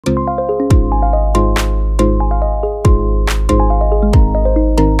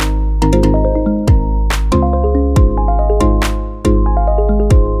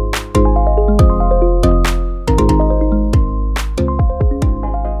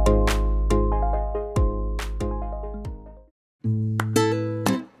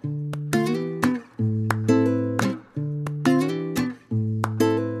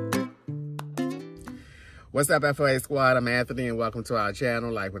What's up, FOA squad? I'm Anthony and welcome to our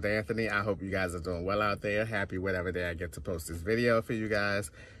channel, Life with Anthony. I hope you guys are doing well out there. Happy whatever day I get to post this video for you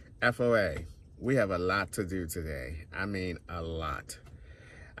guys. FOA, we have a lot to do today. I mean, a lot.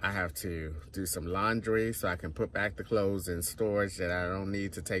 I have to do some laundry so I can put back the clothes in storage that I don't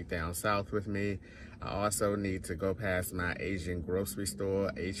need to take down south with me. I also need to go past my Asian grocery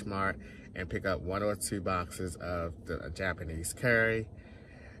store, H Mart, and pick up 1 or 2 boxes of the Japanese curry.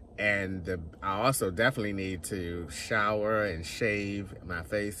 And I also definitely need to shower and shave my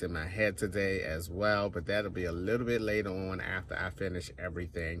face and my head today as well, but that'll be a little bit later on after I finish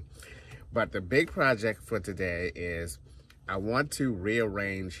everything. But the big project for today is I want to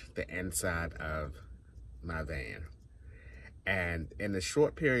rearrange the inside of my van. And in the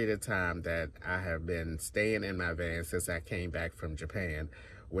short period of time that I have been staying in my van since I came back from Japan,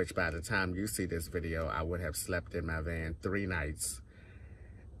 which by the time you see this video, I would have slept in my van 3 nights.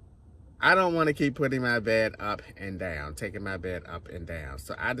 I don't want to keep putting my bed up and down, taking my bed up and down.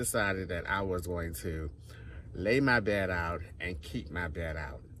 So I decided that I was going to lay my bed out and keep my bed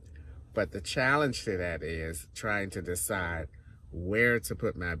out. But the challenge to that is trying to decide where to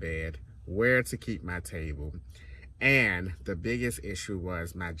put my bed, where to keep my table. And the biggest issue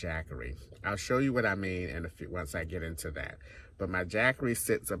was my jackery. I'll show you what I mean once I get into that. But my jackery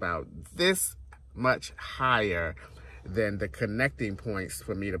sits about this much higher than the connecting points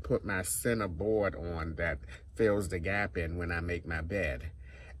for me to put my center board on that fills the gap in when I make my bed.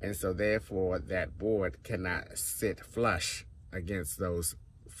 And so therefore that board cannot sit flush against those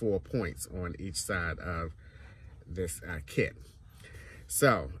 4 points on each side of this kit.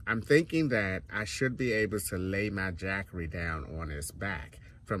 So I'm thinking that I should be able to lay my jackery down on its back.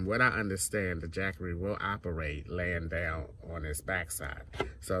 From what I understand, the jackery will operate laying down on its backside.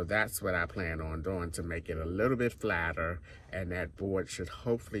 So that's what I plan on doing to make it a little bit flatter, and that board should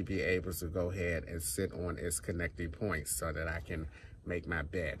hopefully be able to go ahead and sit on its connecting points so that I can make my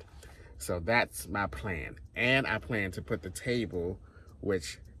bed. So that's my plan. And I plan to put the table,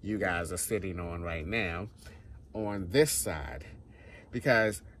 which you guys are sitting on right now, on this side.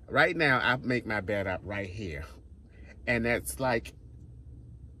 Because right now I make my bed up right here. And that's like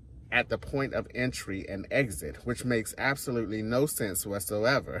at the point of entry and exit, which makes absolutely no sense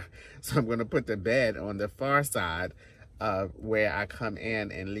whatsoever. So I'm going to put the bed on the far side of where I come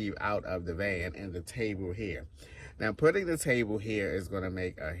in and leave out of the van, and the table here. Now, putting the table here is going to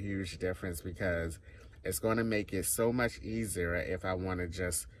make a huge difference because it's going to make it so much easier if I want to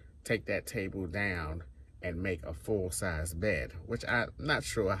just take that table down and make a full-size bed, which I'm not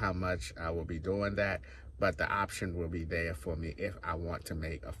sure how much I will be doing that, but the option will be there for me if I want to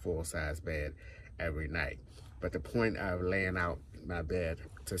make a full-size bed every night. But the point of laying out my bed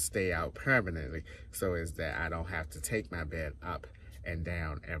to stay out permanently so is that I don't have to take my bed up and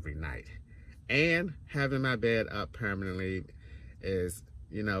down every night. And having my bed up permanently is,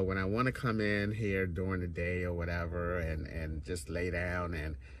 you know, when I want to come in here during the day or whatever and just lay down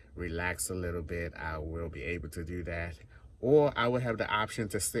and relax a little bit, I will be able to do that. Or I will have the option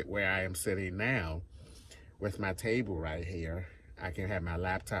to sit where I am sitting now with my table right here. I can have my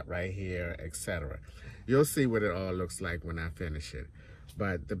laptop right here, etc. You'll see what it all looks like when I finish it.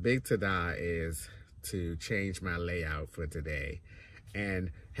 But the big ta-da is to change my layout for today. And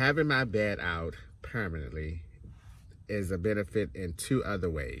having my bed out permanently is a benefit in 2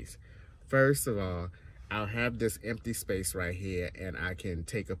 other ways. First of all, I'll have this empty space right here and I can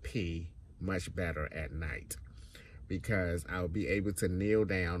take a pee much better at night because I'll be able to kneel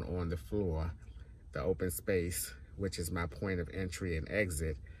down on the floor, the open space, which is my point of entry and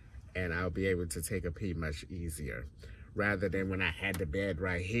exit, and I'll be able to take a pee much easier. Rather than when I had the bed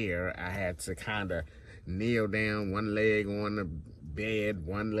right here, I had to kind of kneel down, one leg on the bed,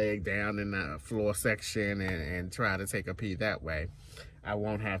 one leg down in the floor section and try to take a pee that way. I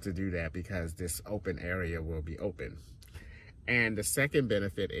won't have to do that because this open area will be open. And the second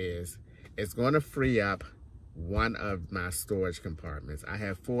benefit is it's going to free up one of my storage compartments. I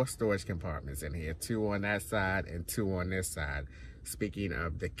have 4 storage compartments in here, 2 on that side and 2 on this side. Speaking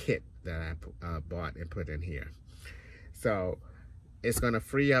of the kit that I bought and put in here. So it's going to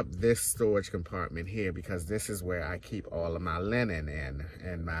free up this storage compartment here because this is where I keep all of my linen in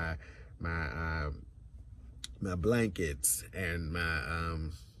and my blankets and my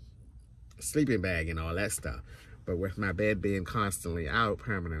sleeping bag and all that stuff. But with my bed being constantly out,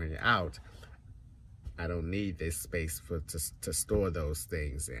 permanently out, I don't need this space to store those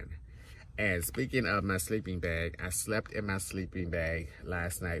things in. And speaking of my sleeping bag, I slept in my sleeping bag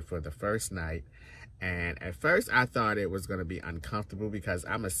last night for the first night. And at first I thought it was going to be uncomfortable because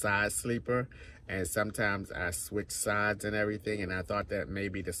I'm a side sleeper and sometimes I switch sides and everything, and I thought that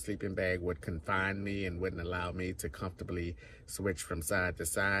maybe the sleeping bag would confine me and wouldn't allow me to comfortably switch from side to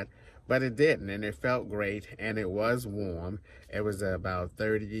side. But it didn't, and it felt great, and it was warm. It was about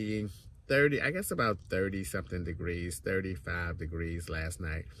 30 something degrees, 35 degrees last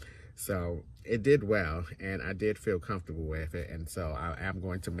night. So it did well, and I did feel comfortable with it, and so I am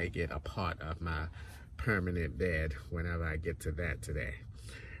going to make it a part of my permanent bed whenever I get to that today.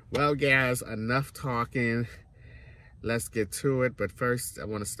 Well, guys, enough talking. Let's get to it. But first, I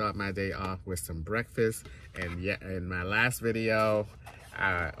want to start my day off with some breakfast. And yeah, in my last video,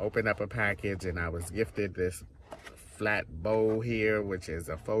 I opened up a package and I was gifted this flat bowl here, which is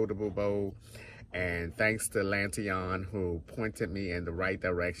a foldable bowl. And thanks to Lantion, who pointed me in the right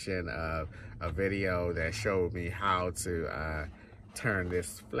direction of a video that showed me how to turn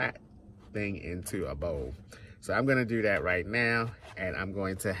this flat thing into a bowl. So I'm gonna do that right now, and I'm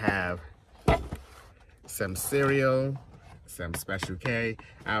going to have some cereal, some Special K.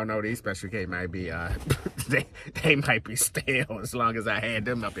 I don't know, these Special K might be, they might be stale as long as I had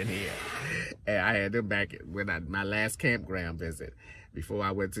them up in here. And I had them back when my last campground visit before I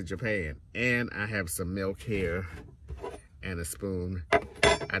went to Japan. And I have some milk here and a spoon.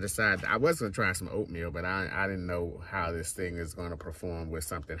 I decided I was gonna try some oatmeal, but I didn't know how this thing is gonna perform with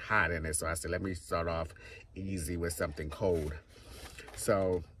something hot in it. So I said, let me start off easy with something cold.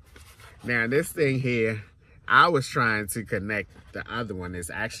 So now this thing here, I was trying to connect the other one. It's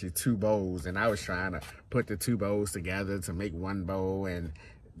actually two bowls, and I was trying to put the two bowls together to make one bowl, and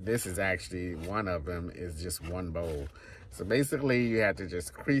this is actually, one of them is just one bowl. So basically you have to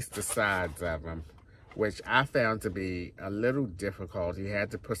just crease the sides of them, which I found to be a little difficult. You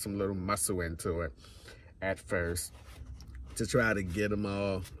had to put some little muscle into it at first to try to get them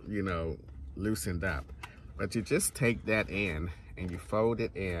all, you know, loosened up. But you just take that in and you fold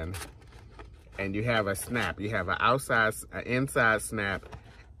it in, and you have a snap. You have an inside snap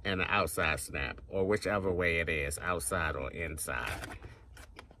and an outside snap, or whichever way it is, outside or inside.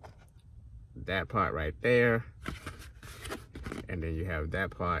 That part right there, and then you have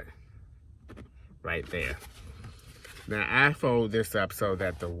that part right there. Now I fold this up so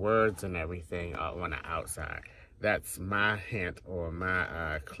that the words and everything are on the outside. That's my hint or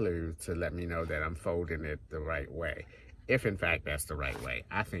my clue to let me know that I'm folding it the right way. If in fact that's the right way.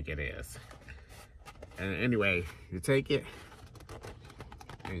 I think it is. And anyway, you take it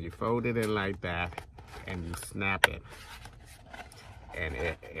and you fold it in like that and you snap it. And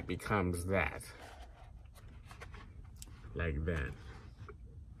it becomes that. Like that.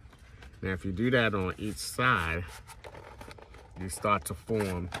 Now, if you do that on each side, you start to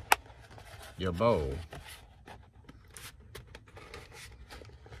form your bowl.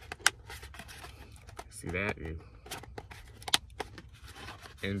 See that?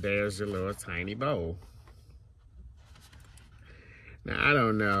 And there's your little tiny bowl. Now, I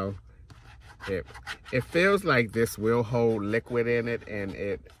don't know. It feels like this will hold liquid in it, and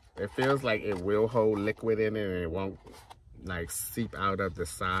it feels like it will hold liquid in it, and it won't like seep out of the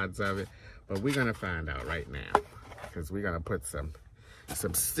sides of it. But we're gonna find out right now, because we're gonna put some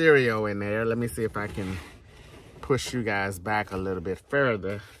cereal in there. Let me see if I can push you guys back a little bit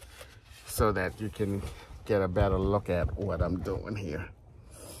further so that you can get a better look at what I'm doing here.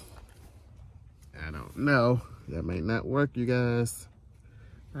 I don't know, that may not work, you guys.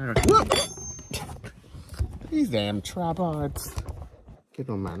 All right. Whoop! These damn tripods get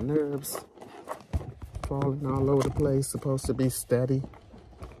on my nerves. Falling all over the place. Supposed to be steady.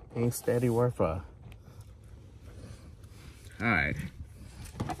 Ain't steady worth a. Alright.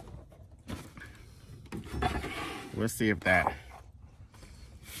 We'll see if that.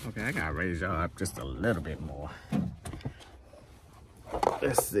 Okay, I gotta raise y'all up just a little bit more.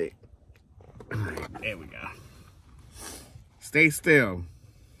 Let's see. Alright, there we go. Stay still.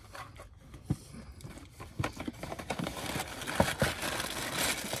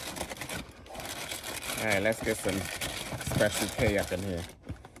 All right, let's get some Special K up in here.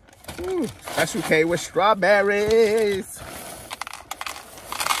 Ooh, Special K with strawberries.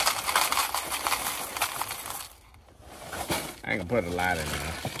 I ain't gonna put a lot in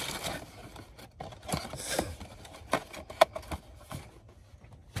there.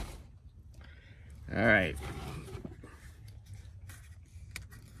 All right.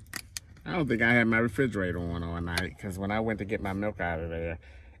 I don't think I had my refrigerator on all night, because when I went to get my milk out of there,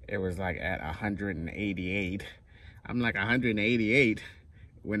 it was like at 188. I'm like 188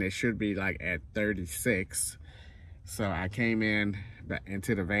 when it should be like at 36. So I came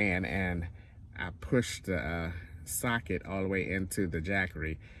into the van and I pushed the socket all the way into the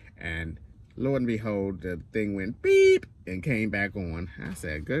jackery, and lo and behold, the thing went beep and came back on. I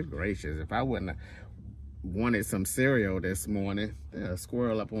said, good gracious, if I wouldn't have wanted some cereal this morning, a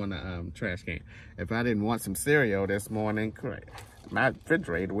squirrel up on the trash can. If I didn't want some cereal this morning, my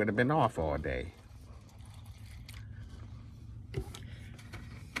refrigerator would have been off all day.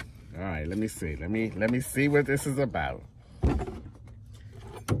 All right, let me see. Let me see what this is about.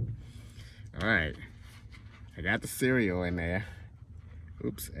 All right, I got the cereal in there.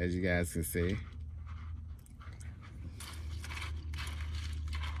 Oops, as you guys can see.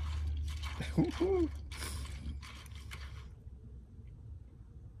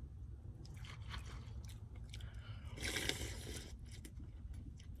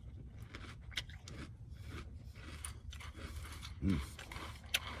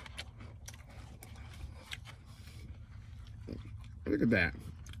 Look at that.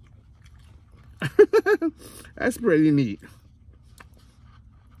 That's pretty neat.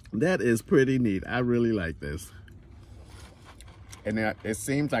 That is pretty neat. I really like this. And it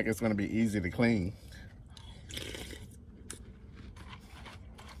seems like it's going to be easy to clean.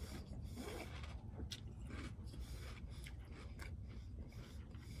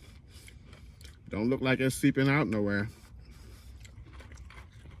 Don't look like it's seeping out nowhere.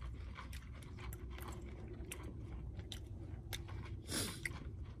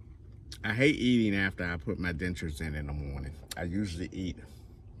 I hate eating after I put my dentures in the morning. I usually eat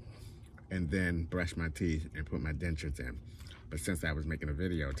and then brush my teeth and put my dentures in. But since I was making a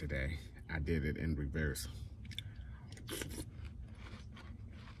video today, I did it in reverse.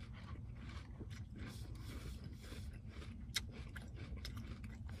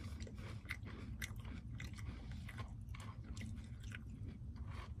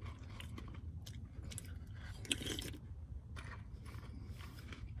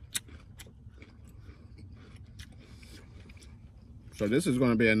 So this is going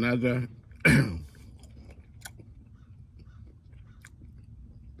to be another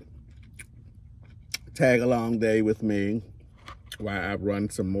tag along day with me while I run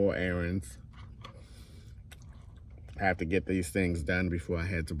some more errands. I have to get these things done before I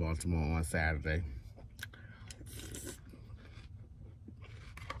head to Baltimore on Saturday.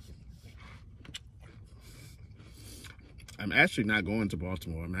 I'm actually not going to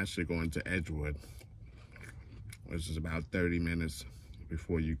Baltimore. I'm actually going to Edgewood, which is about 30 minutes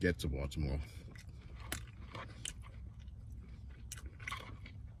before you get to Baltimore.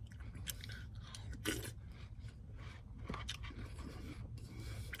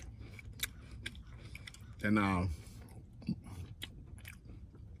 And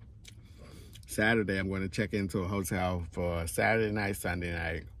Saturday, I'm going to check into a hotel for Saturday night, Sunday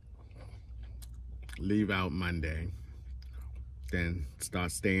night, leave out Monday, then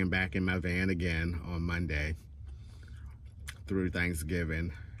start staying back in my van again on Monday through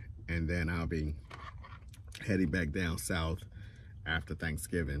Thanksgiving, and then I'll be heading back down south after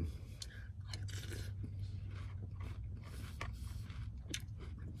Thanksgiving.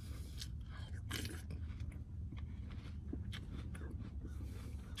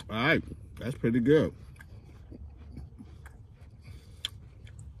 All right, that's pretty good.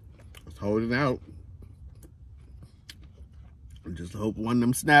 Just holding out. Just hope one of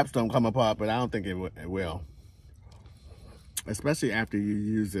them snaps don't come apart, but I don't think it will. Especially after you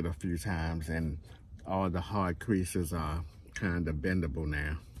use it a few times and all the hard creases are kind of bendable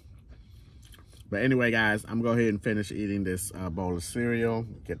now. But anyway, guys, I'm going to go ahead and finish eating this bowl of cereal,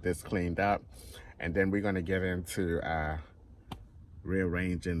 get this cleaned up, and then we're going to get into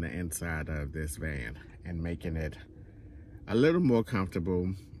rearranging the inside of this van and making it a little more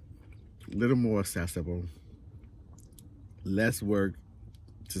comfortable, a little more accessible, less work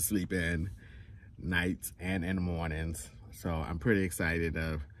to sleep in nights and in the mornings. So I'm pretty excited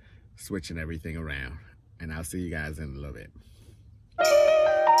of switching everything around, and I'll see you guys in a little bit.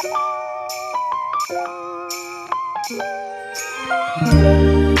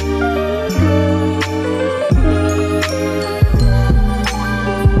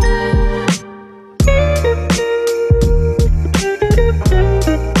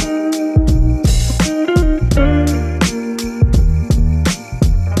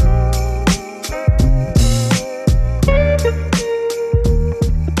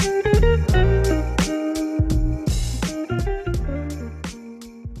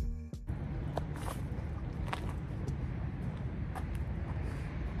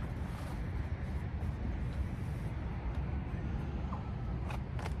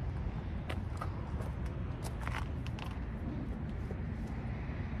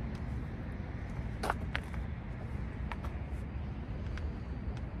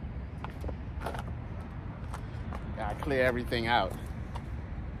 clear everything out.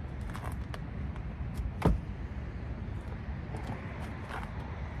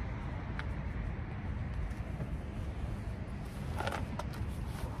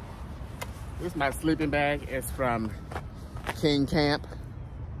 This is my sleeping bag. It's from King Camp.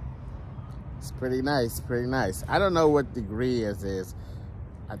 It's pretty nice, pretty nice. I don't know what degree it is.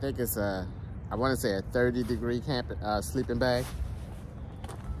 I think it's I want to say a 30-degree camp sleeping bag.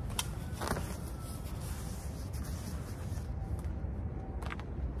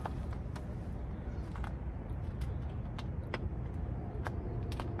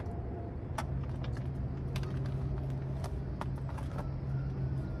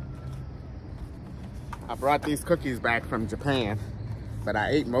 I brought these cookies back from Japan, but I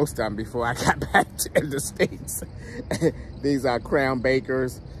ate most of them before I got back in the States. These are Crown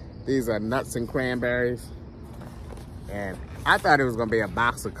Bakers. These are nuts and cranberries. And I thought it was gonna be a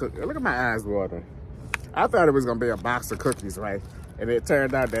box of cookies. Look at my eyes watering. I thought it was gonna be a box of cookies, right? And it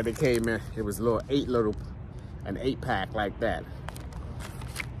turned out that it came in, it was an 8-pack like that.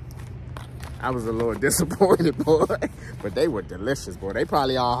 I was a little disappointed, boy, but they were delicious, boy. They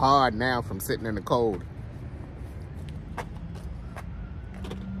probably are hard now from sitting in the cold.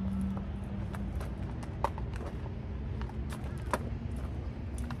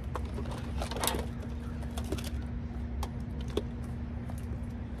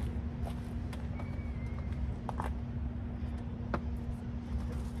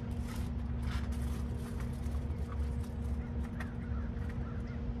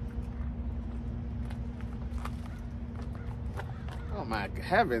 Oh my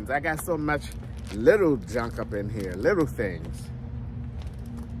heavens, I got so much little junk up in here, little things.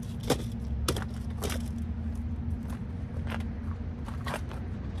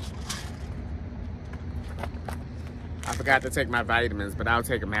 I forgot to take my vitamins, but I'll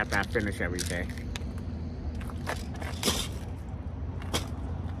take them after I finish everything.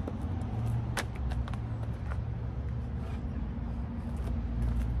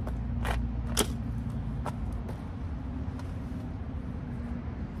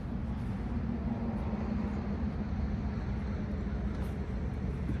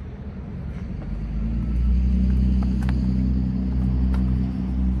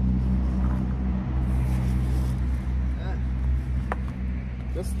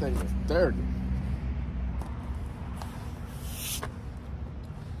 This thing is dirty.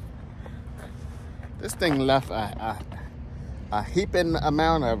 This thing left a heaping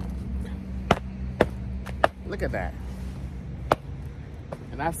amount of, look at that.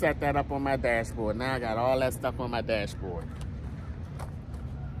 And I set that up on my dashboard. Now I got all that stuff on my dashboard.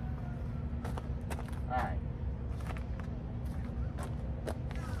 All right.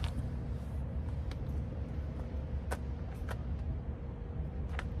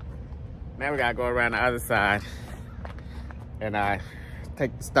 Now we gotta go around the other side and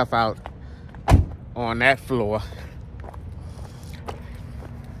take the stuff out on that floor.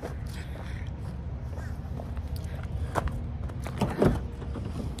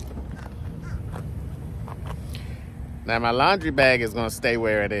 Now my laundry bag is gonna stay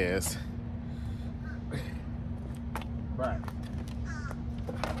where it is. But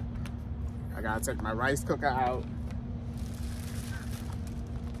I gotta take my rice cooker out.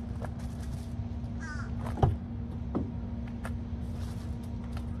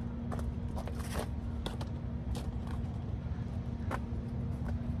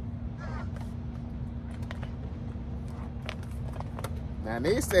 Now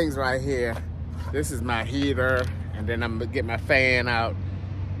these things right here, this is my heater, and then I'm gonna get my fan out.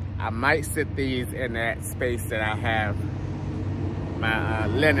 I might sit these in that space that I have my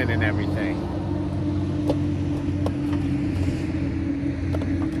linen and everything.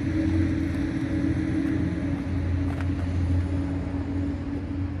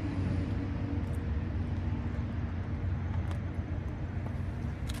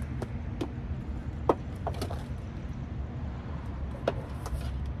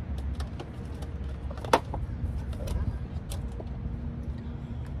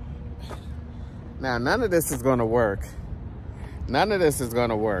 Now, none of this is gonna work. None of this is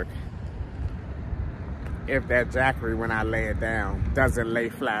gonna work if that jackery, when I lay it down, doesn't lay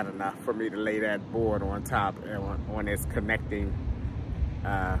flat enough for me to lay that board on top and on its connecting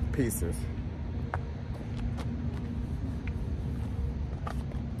pieces.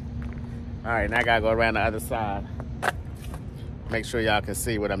 All right, now I gotta go around the other side. Make sure y'all can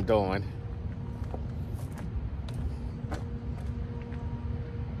see what I'm doing.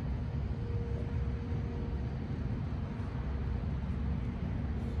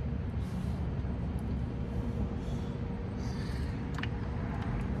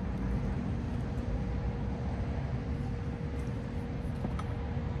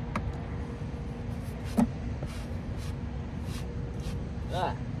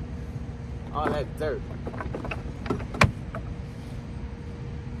 All that dirt.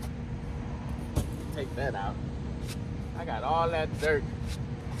 Take that out. I got all that dirt.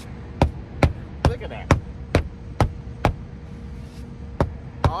 Look at that.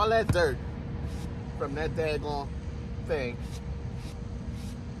 All that dirt from that daggone thing.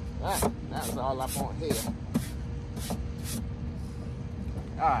 That's all up on here.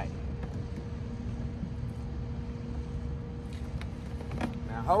 Alright.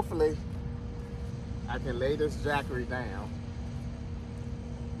 Now hopefully I can lay this jackery down.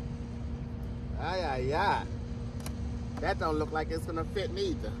 That don't look like it's gonna fit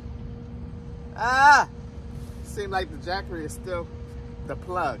neither. Seems like the jackery is still the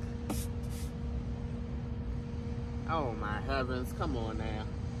plug. Oh my heavens, come on now.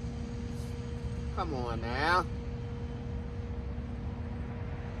 Come on now.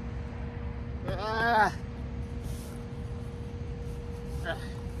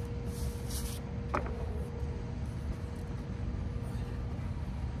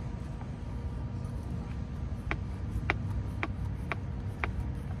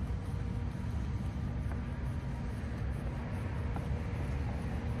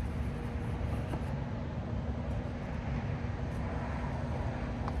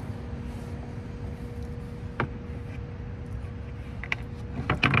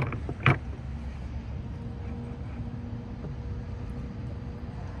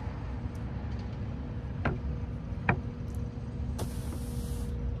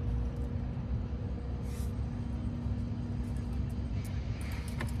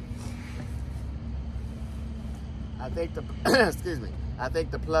 I think the excuse me. I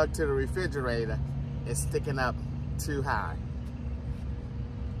think the plug to the refrigerator is sticking up too high.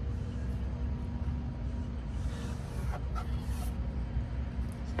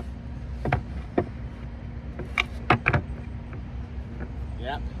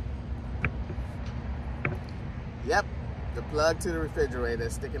 Yep, the plug to the refrigerator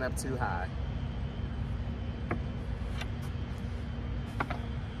is sticking up too high.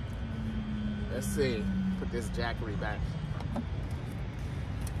 Let's see. Put this jackery back.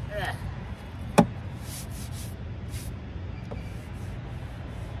 Yeah.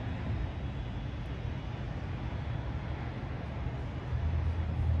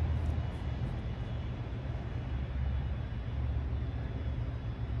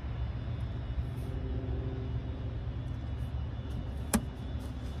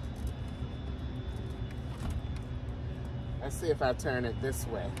 Let's see if I turn it this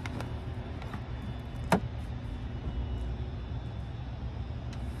way.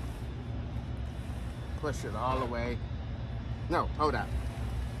 Push it all the way. No, hold up.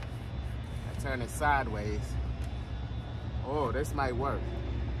 I turn it sideways. Oh, this might work.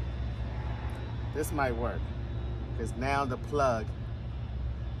 This might work. Because now the plug.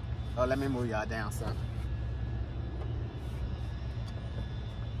 Oh, let me move y'all down some.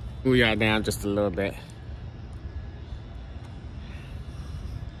 Move y'all down just a little bit.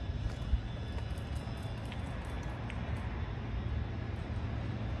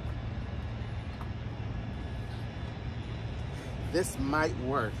 This might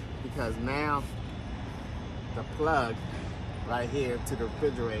work because now the plug right here to the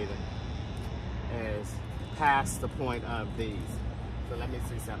refrigerator is past the point of these. So let me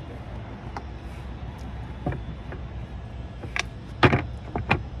see something.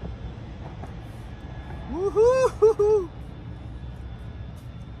 Woohoo!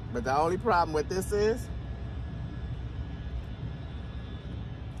 But the only problem with this is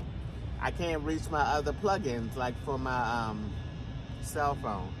I can't reach my other plugins like for my cell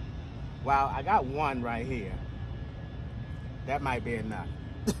phone. Well, I got one right here. That might be enough.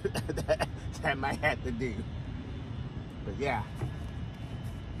 that might have to do. But yeah.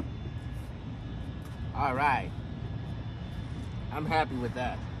 All right. I'm happy with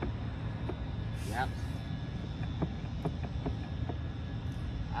that. Yep.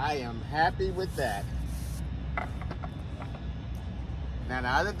 I am happy with that. Now the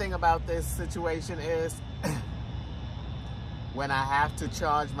other thing about this situation is when I have to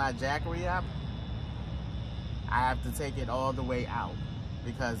charge my jackery up, I have to take it all the way out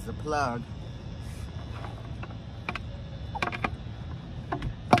because the plug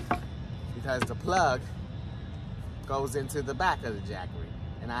goes into the back of the jackery,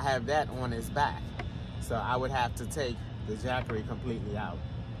 and I have that on its back. So I would have to take the jackery completely out,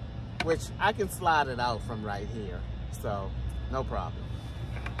 which I can slide it out from right here, so no problem.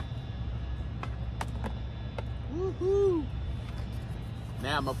 Woohoo!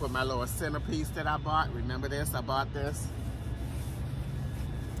 Now I'm gonna put my little centerpiece that I bought. Remember this? I bought this.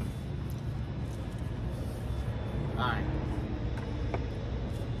 All right.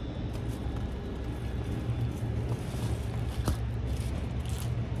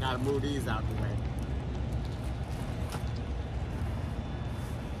 move these out the way.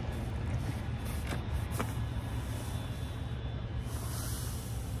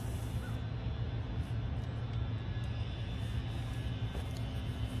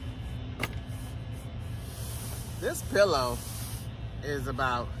 This pillow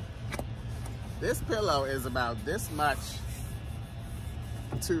is about this much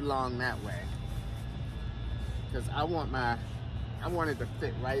too long that way, because I want it to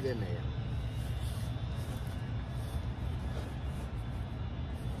fit right in there.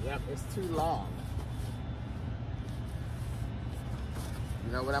 Yep, it's too long.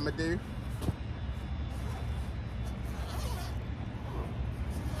 You know what I'm gonna do?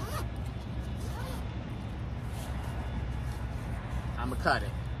 I'm gonna cut it.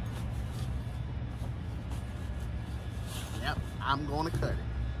 Yep, I'm gonna cut it.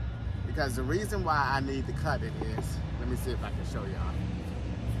 Because the reason why I need to cut it is, let me see if I can show y'all.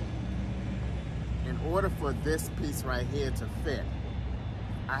 In order for this piece right here to fit,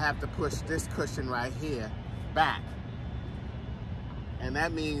 I have to push this cushion right here back. And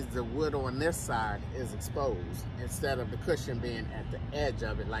that means the wood on this side is exposed instead of the cushion being at the edge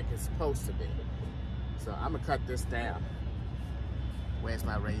of it like it's supposed to be. So I'm gonna cut this down. Where's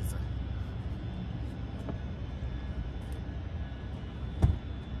my razor?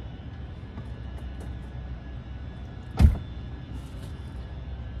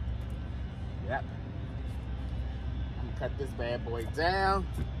 Yep. I'm gonna cut this bad boy down.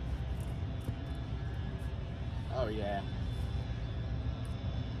 Oh yeah.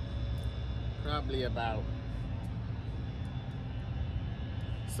 Probably about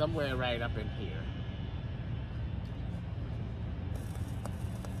somewhere right up in here.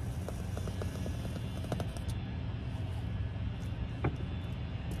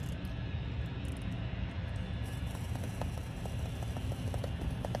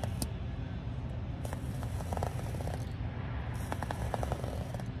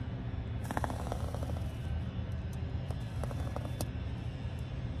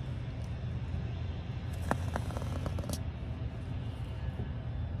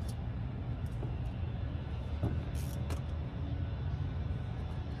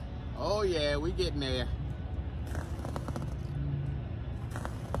 Oh yeah, we getting there.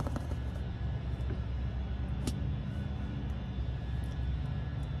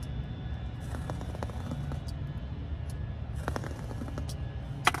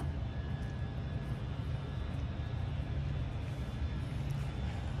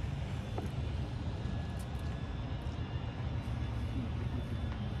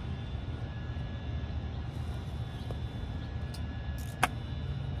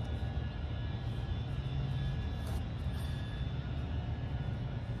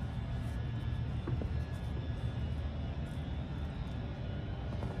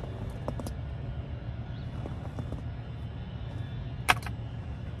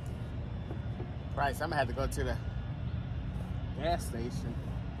 Right, so I'm gonna have to go to the gas station.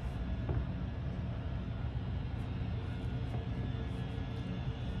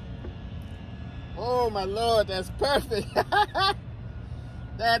 Oh my Lord, that's perfect.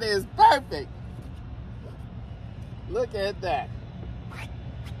 That is perfect. Look at that.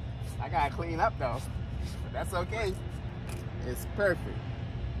 I gotta clean up though, but that's okay. It's perfect.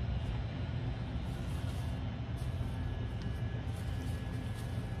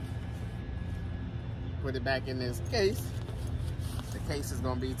 Put it back in this case. The case is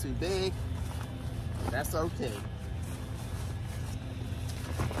gonna be too big. That's okay.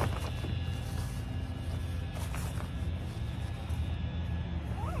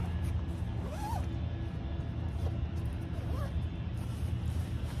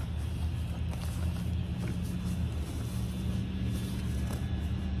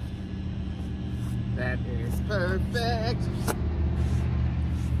 That is perfect.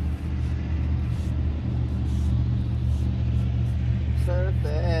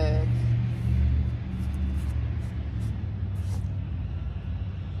 Perfect.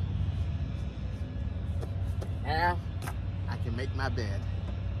 Now I can make my bed.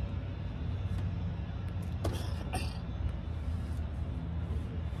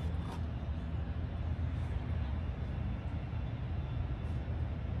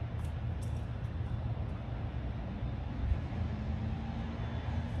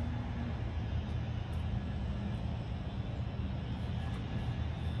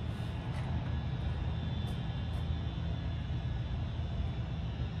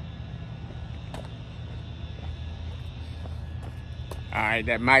 All right,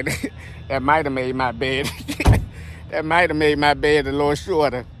 that might have made my bed. That might have made my bed a little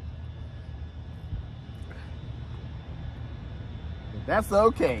shorter. That's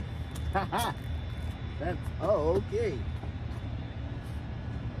okay. That's okay.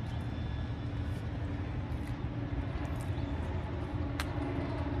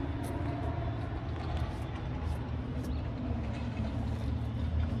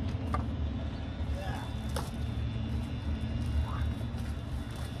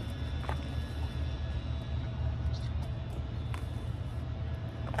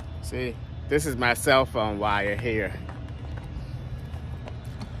 See, this is my cell phone wire here.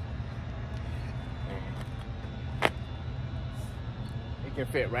 It can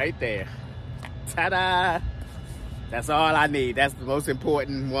fit right there. Ta-da! That's all I need. That's the most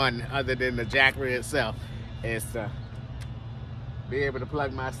important one, other than the jackery itself, is to be able to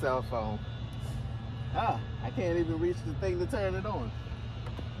plug my cell phone. Ah, I can't even reach the thing to turn it on.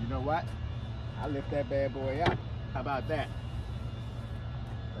 You know what? I'll lift that bad boy up. How about that?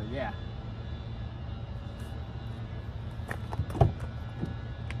 But yeah.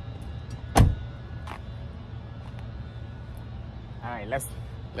 All right,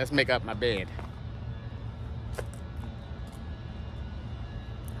 let's make up my bed.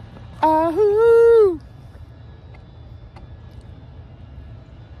 Ahoo!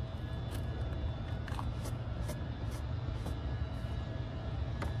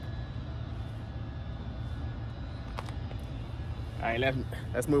 All right,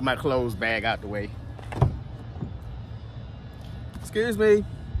 let's move my clothes bag out the way. Excuse me.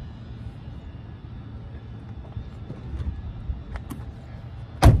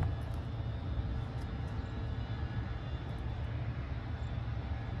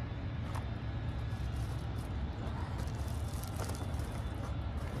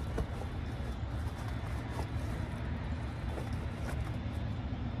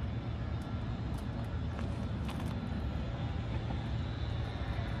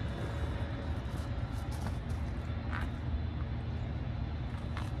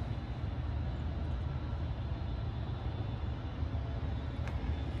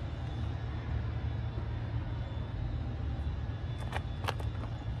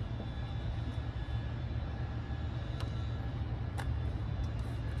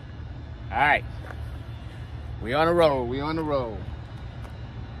 All right, we on the road. We on the road.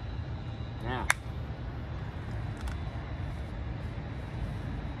 Now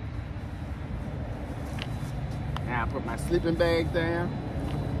I put my sleeping bag down.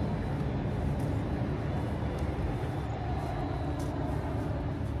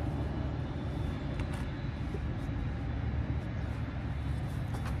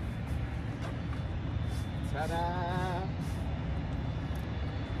 Ta-da!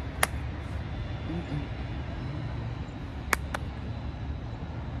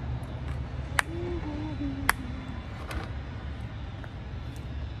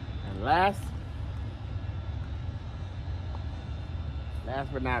 And last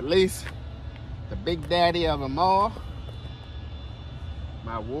but not least, the big daddy of them all,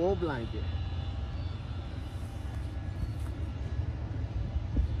 my wool blanket.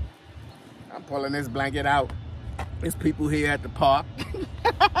 I'm pulling this blanket out. There's people here at the park.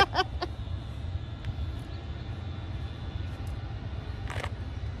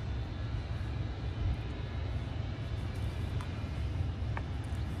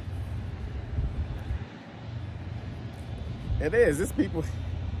 It is. It's people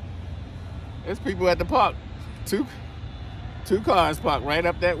at the park. Two cars parked right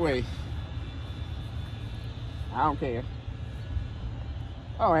up that way. I don't care.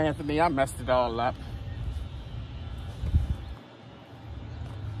 Oh, Anthony, I messed it all up.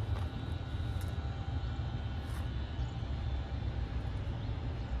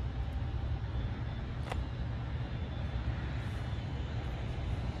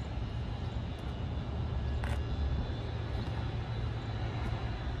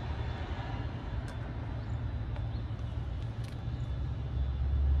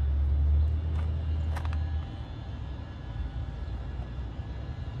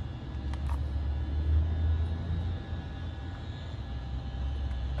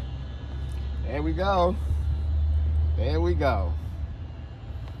 There we go. There we go.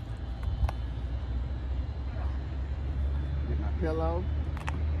 Get my pillow.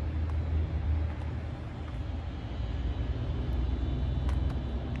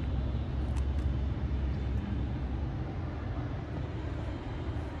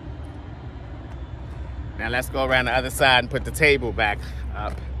 Now let's go around the other side and put the table back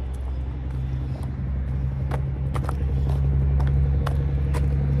up.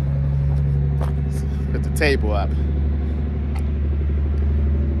 Put the table up.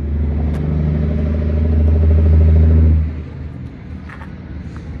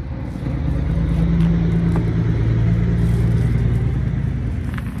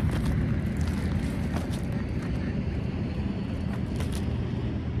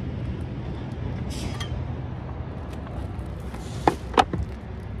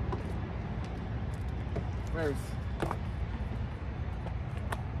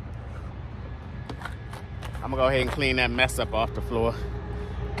 go ahead and clean that mess up off the floor.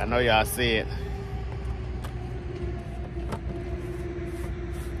 I know y'all see it.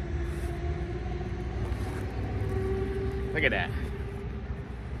 Look at that.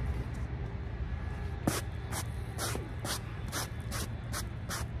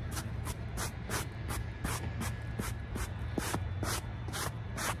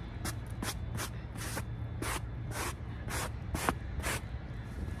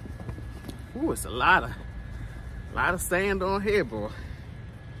 Ooh, it's a lot of sand on here, boy.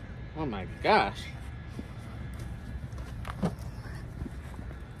 Oh my gosh.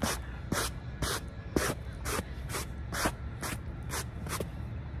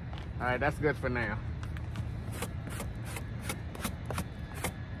 All right, that's good for now.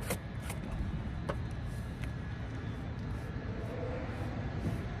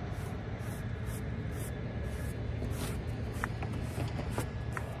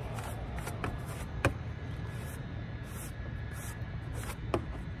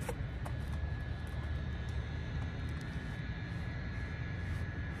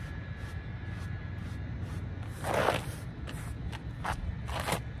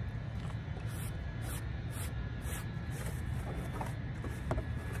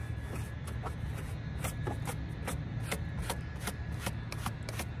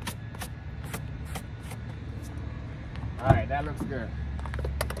 All right, that looks good.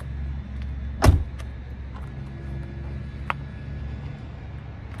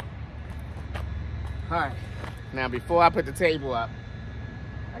 All right, now before I put the table up,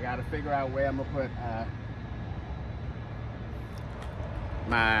 I gotta figure out where I'm gonna put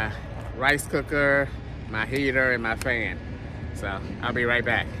my rice cooker, my heater, and my fan. So I'll be right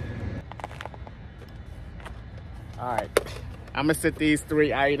back. All right, I'm gonna sit these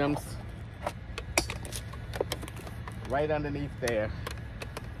 3 items right underneath there.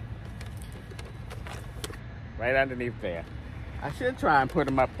 Right underneath there. I should try and put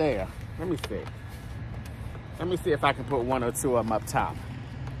them up there. Let me see. Let me see if I can put 1 or 2 of them up top.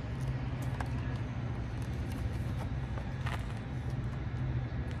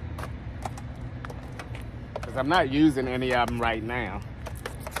 Because I'm not using any of them right now.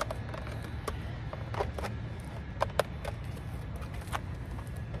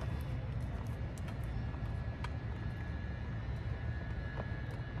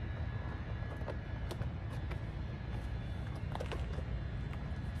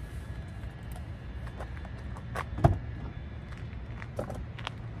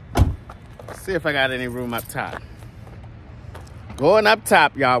 See if I got any room up top. Going up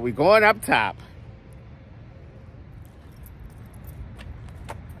top, y'all. We going up top.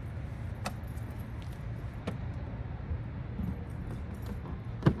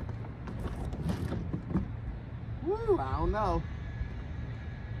 Woo, I don't know.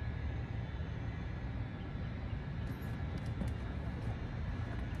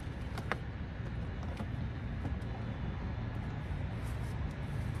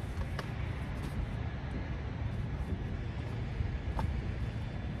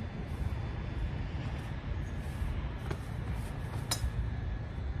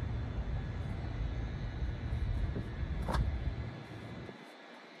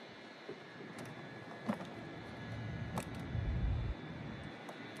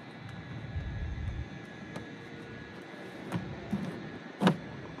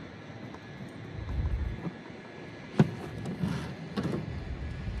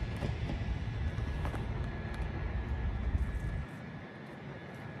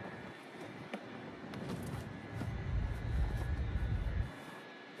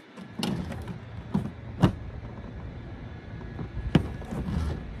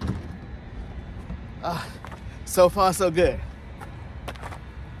 So far, so good.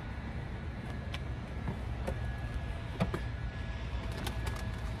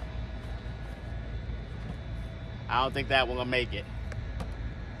 I don't think that one will make it.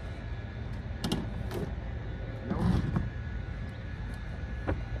 Nope.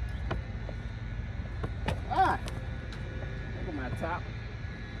 Ah, look at my top.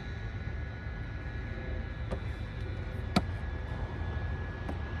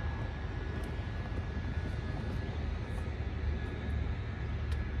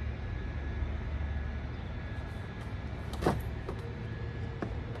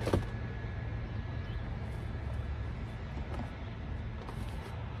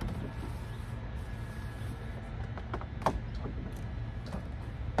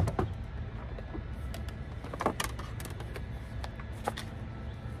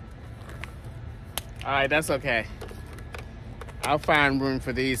 All right, that's okay. I'll find room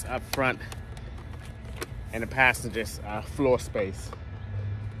for these up front in the passenger's floor space.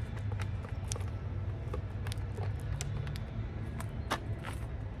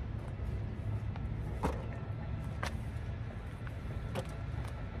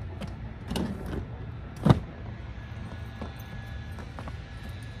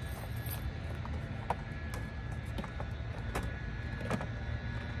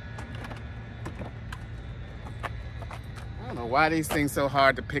 know why these things so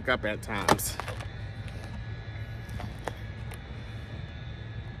hard to pick up at times.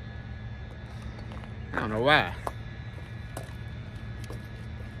 I don't know why.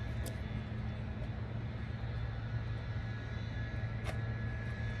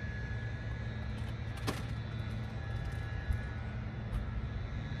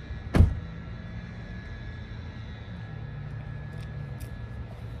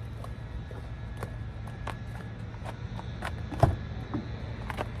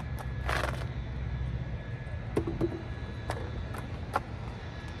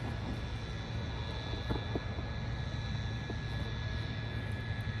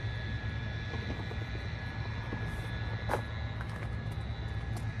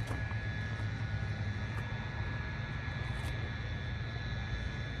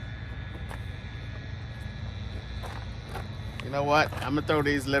 You know what? I'm gonna throw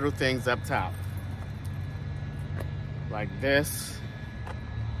these little things up top. Like this.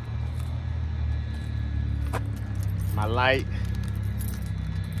 My light.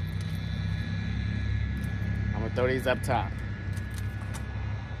 I'm gonna throw these up top.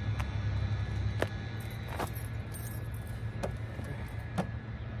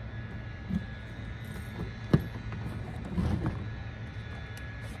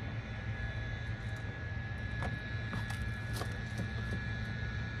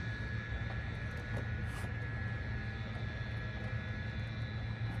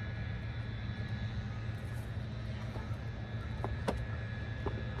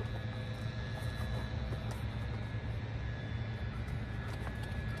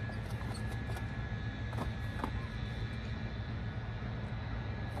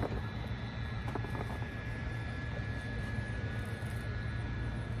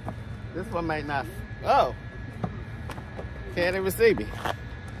 This one might not. Oh, can't even see me.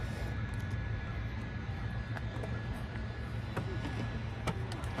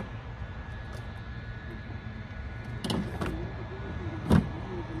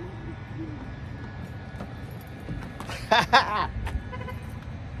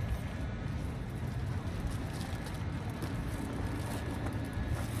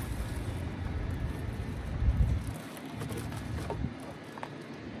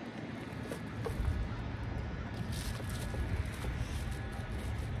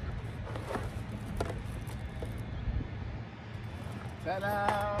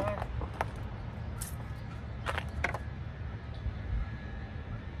 Ta-da!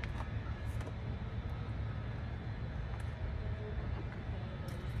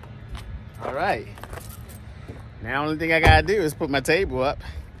 All right. Now, only thing I gotta do is put my table up.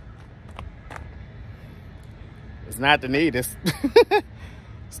 It's not the neatest.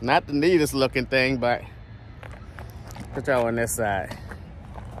 It's not the neatest looking thing, but put y'all on this side.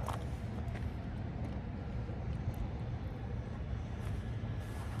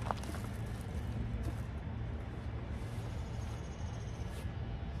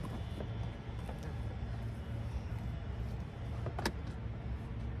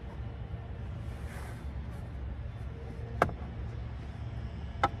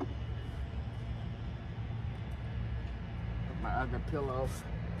 My other pillows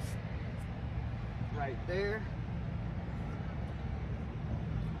right there.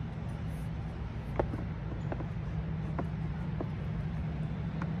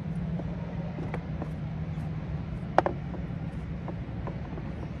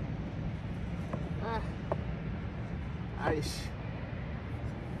 Ice.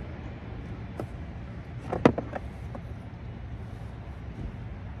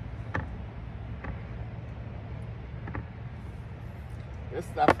 This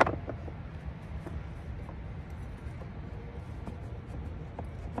stuff.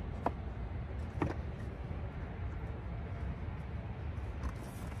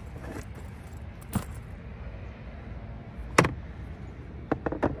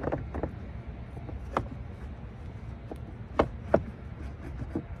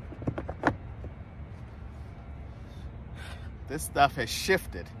 This stuff has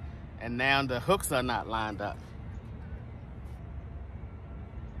shifted, and now the hooks are not lined up.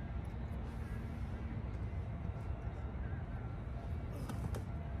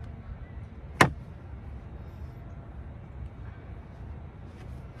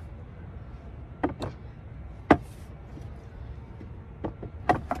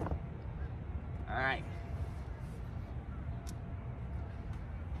 All right.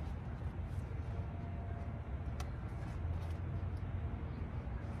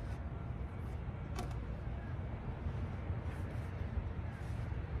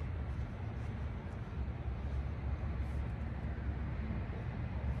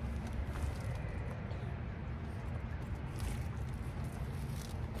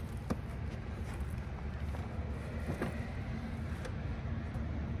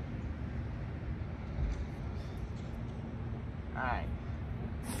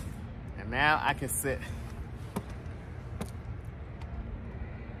 now I can sit.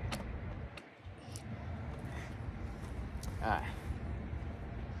 All right.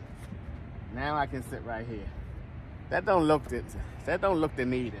 Now I can sit right here. That don't look the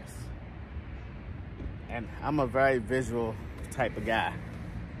neatest. And I'm a very visual type of guy.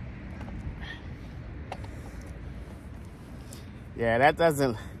 Yeah, that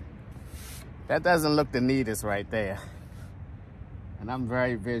doesn't look the neatest right there. And I'm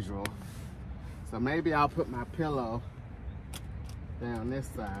very visual. So maybe I'll put my pillow down this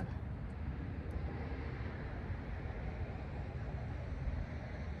side.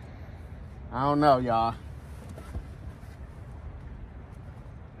 I don't know, y'all.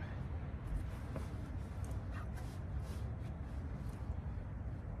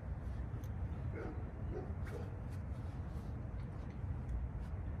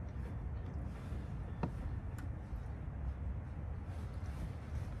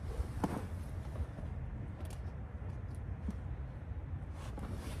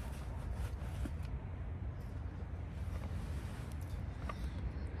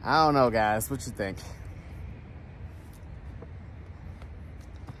 I don't know, guys. What you think?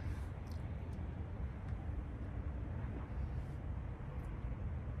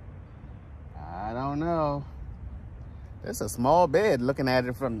 I don't know. It's a small bed looking at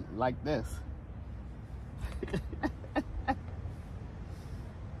it from like this.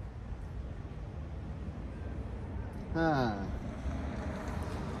 All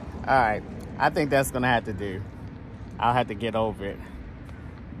right. I think that's going to have to do. I'll have to get over it.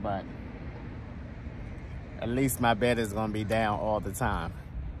 But at least my bed is going to be down all the time.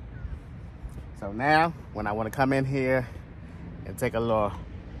 So now, when I want to come in here and take a little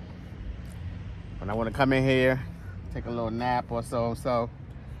nap or so,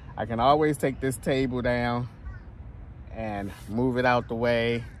 I can always take this table down and move it out the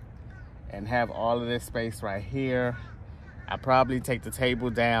way and have all of this space right here. I probably take the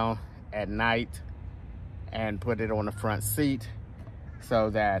table down at night and put it on the front seat,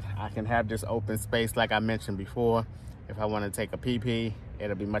 so that I can have this open space like I mentioned before. If I want to take a pee-pee,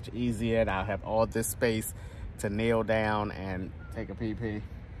 it'll be much easier and I'll have all this space to kneel down and take a pee-pee.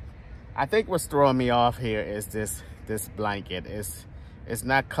 I think what's throwing me off here is this blanket. It's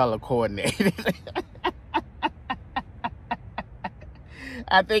not color coordinated.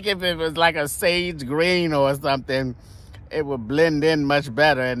 I think if it was like a sage green or something, it would blend in much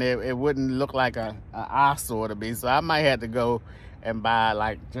better and it wouldn't look like a eyesore to me. So I might have to go and buy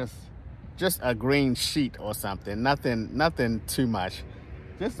like just a green sheet or something. Nothing too much.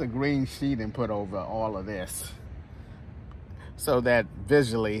 Just a green sheet and put over all of this, so that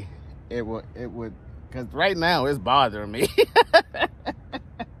visually it would, because right now it's bothering me.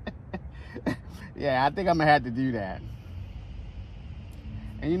 Yeah, I think I'm gonna have to do that.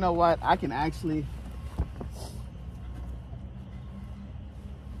 And you know what? I can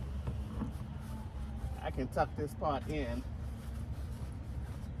tuck this part in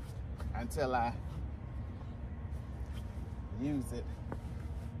until I use it.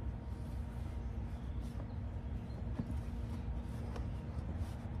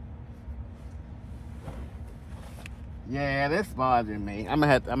 Yeah, this bothering me. I'm gonna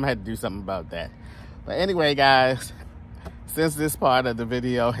have to do something about that. But anyway, guys, since this part of the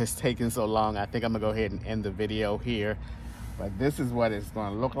video has taken so long, I think I'm gonna go ahead and end the video here. But this is what it's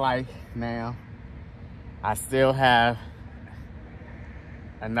gonna look like now. I still have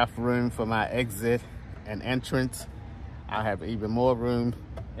enough room for my exit and entrance. I'll have even more room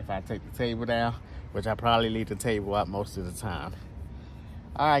if I take the table down, which I probably leave the table up most of the time.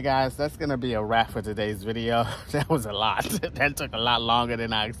 All right, guys, that's gonna be a wrap for today's video. That was a lot. That took a lot longer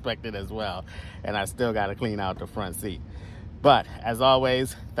than I expected as well. And I still gotta clean out the front seat. But as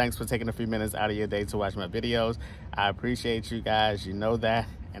always, thanks for taking a few minutes out of your day to watch my videos. I appreciate you guys, you know that,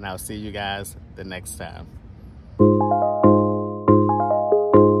 and I'll see you guys the next time.